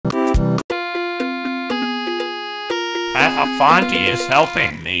Phonty is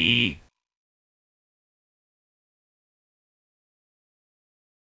helping me.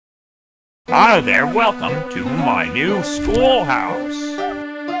 Hi there, welcome to my new schoolhouse.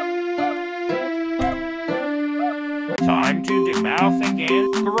 Time to dig mouth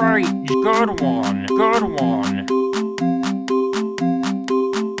again. Great, good one, good one.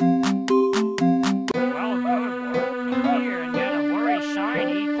 Well, good work. Come here and get a very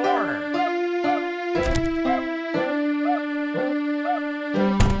shiny corner.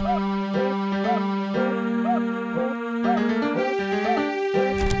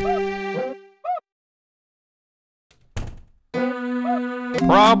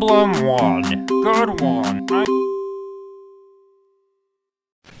 Problem 1. Good one.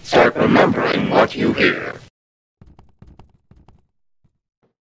 Start remembering what you hear.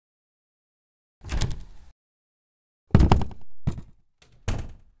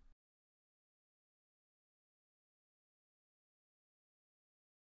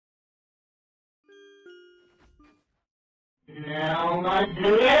 Now let's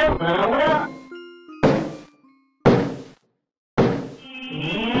do it.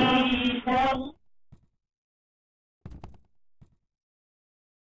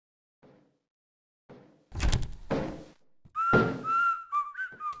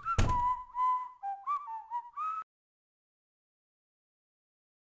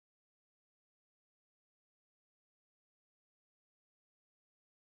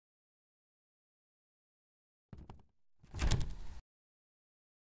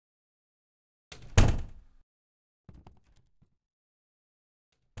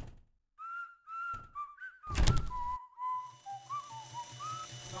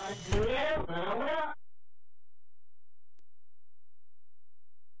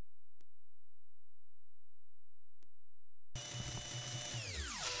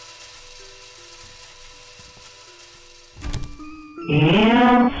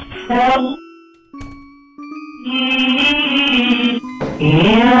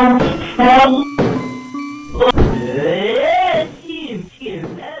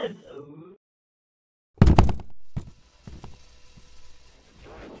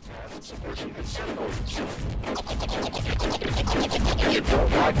 You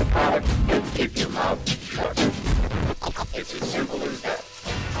don't like the product, keep your mouth shut. It's as simple as that.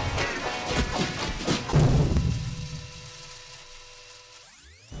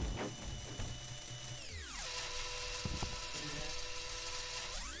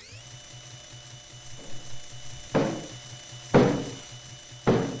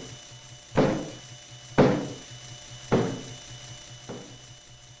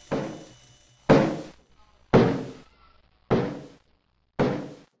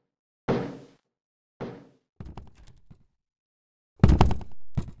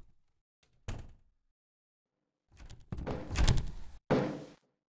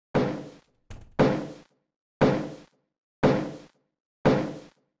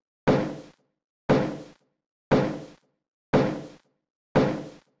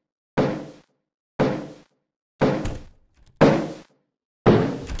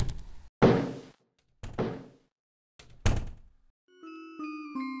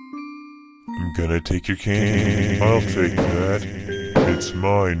 I'm gonna take your cane. I'll take that. It's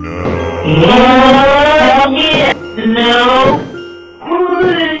mine now. No.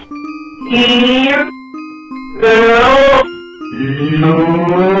 Here. Girl. No.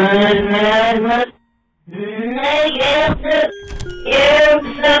 Negative.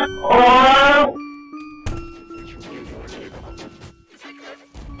 Or.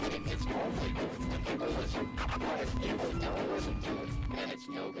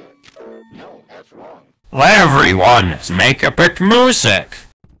 No, that's wrong. Everyone, make a bit music.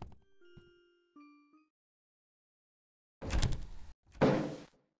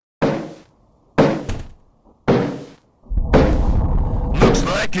 Looks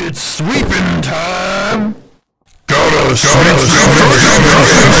like it's sweeping time.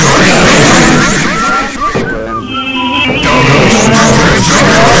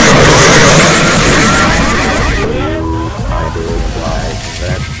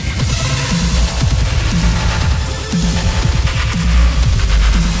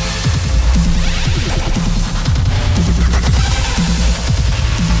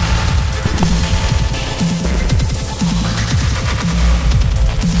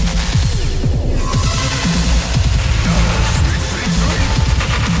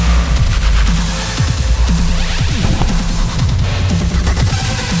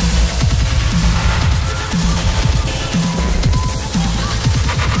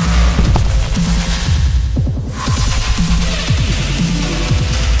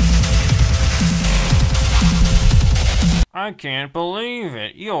 I can't believe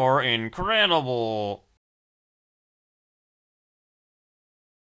it. You're incredible.